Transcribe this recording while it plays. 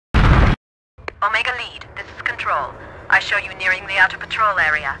Omega Lead, this is Control. I show you nearing the outer patrol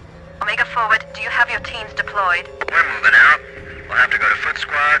area. Omega Forward, do you have your teams deployed? We're moving out. We'll have to go to foot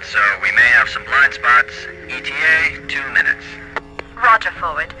squad, so we may have some blind spots. ETA, 2 minutes. Roger,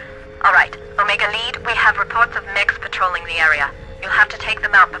 Forward. Alright, Omega Lead, we have reports of mechs patrolling the area. You'll have to take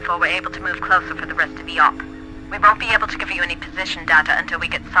them out before we're able to move closer for the rest of the op. We won't be able to give you any position data until we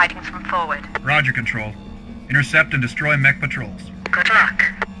get sightings from Forward. Roger, Control. Intercept and destroy mech patrols. Good luck.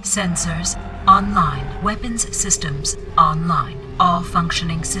 Sensors online. Weapons systems online. All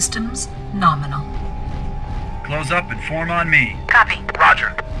functioning systems nominal. Close up and form on me. Copy.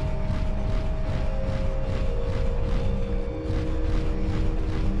 Roger.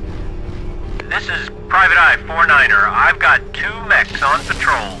 This is Private Eye 49er. I've got 2 mechs on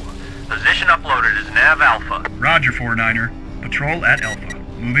patrol. Position uploaded is Nav Alpha. Roger, 49er. Patrol at Alpha.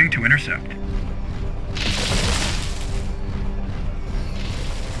 Moving to intercept.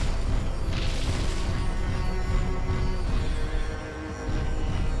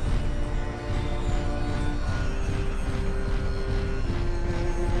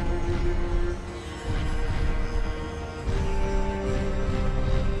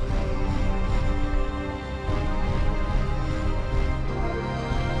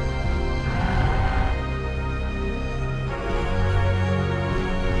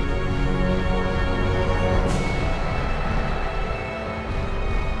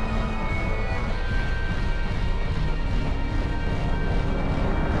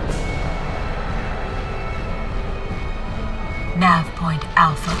 Nav point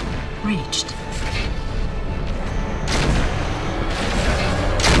Alpha reached.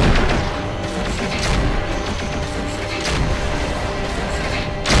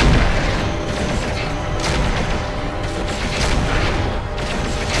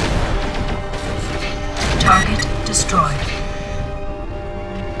 Target destroyed.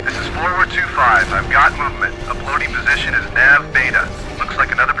 This is Forward 2-5. I've got movement. Uploading position is Nav Beta. Looks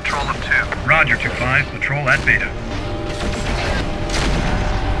like another patrol of 2. Roger, 2-5. Patrol at Beta.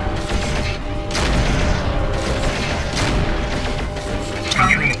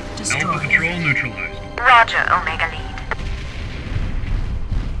 Control. Alpha patrol neutralized. Roger, Omega Lead.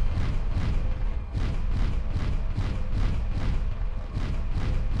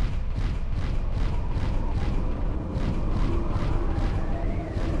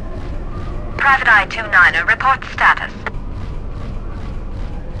 Private Eye 29er, report status.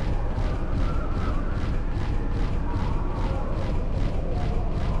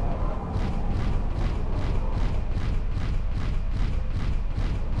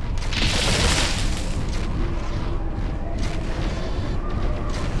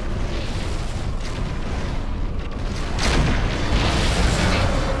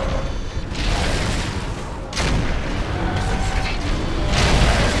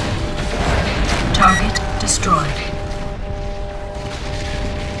 Target destroyed.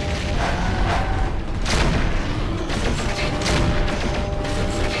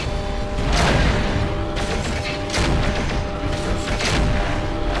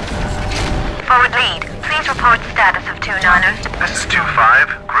 Forward Lead, please report status of 29er. This is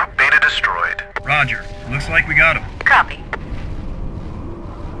 2-5. Group Beta destroyed. Roger. Looks like we got him. Copy.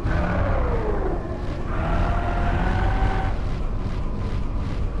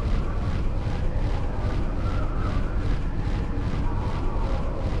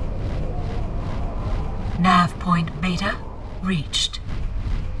 Nav point Beta reached.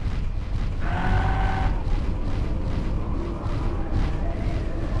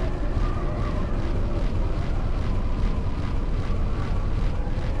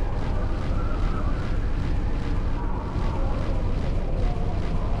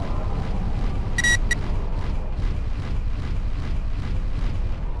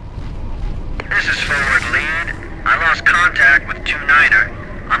 This is Forward Lead. I lost contact with 2-9er.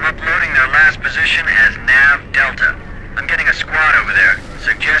 I'm uploading their last position as Nav Delta. I'm getting a squad over there.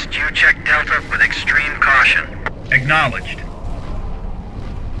 Suggest you check Delta with extreme caution. Acknowledged.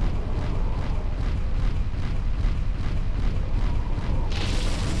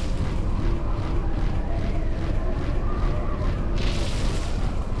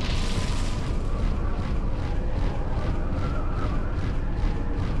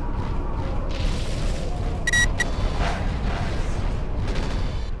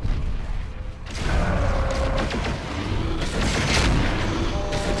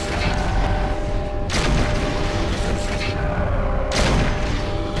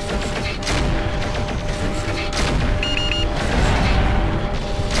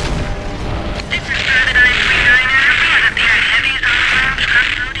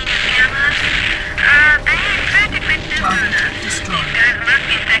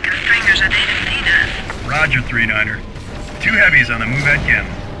 Roger, 3-9er. 2 heavies on the move at Gim.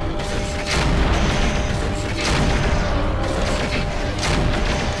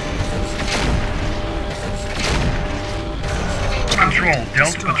 Control,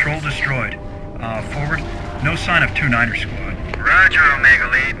 Delta Patrol destroyed. Forward, no sign of 2-9er squad. Roger, Omega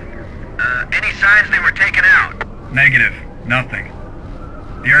Lead. Any signs they were taken out? Negative, nothing.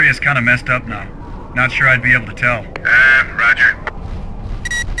 The area's kinda messed up now. Not sure I'd be able to tell. Roger.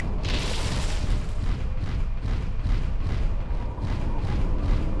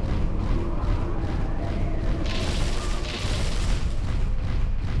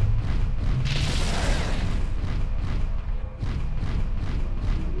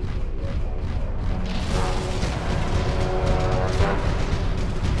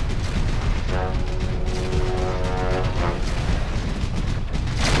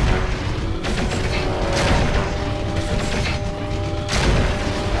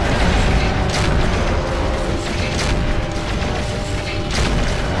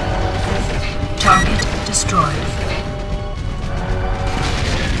 Target destroyed.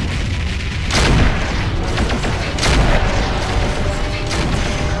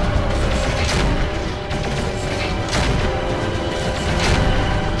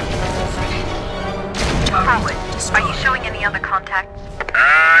 Forward. Are you showing any other contacts?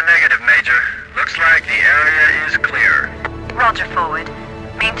 Negative, Major. Looks like the area is clear. Roger, Forward.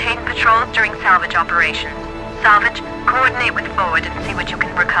 Maintain patrols during salvage operations. Salvage, coordinate with Forward and see what you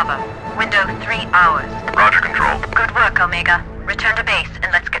can recover. Window 3 hours. Roger, Control. Good work, Omega. Return to base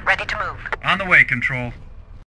and let's get ready to move. On the way, Control.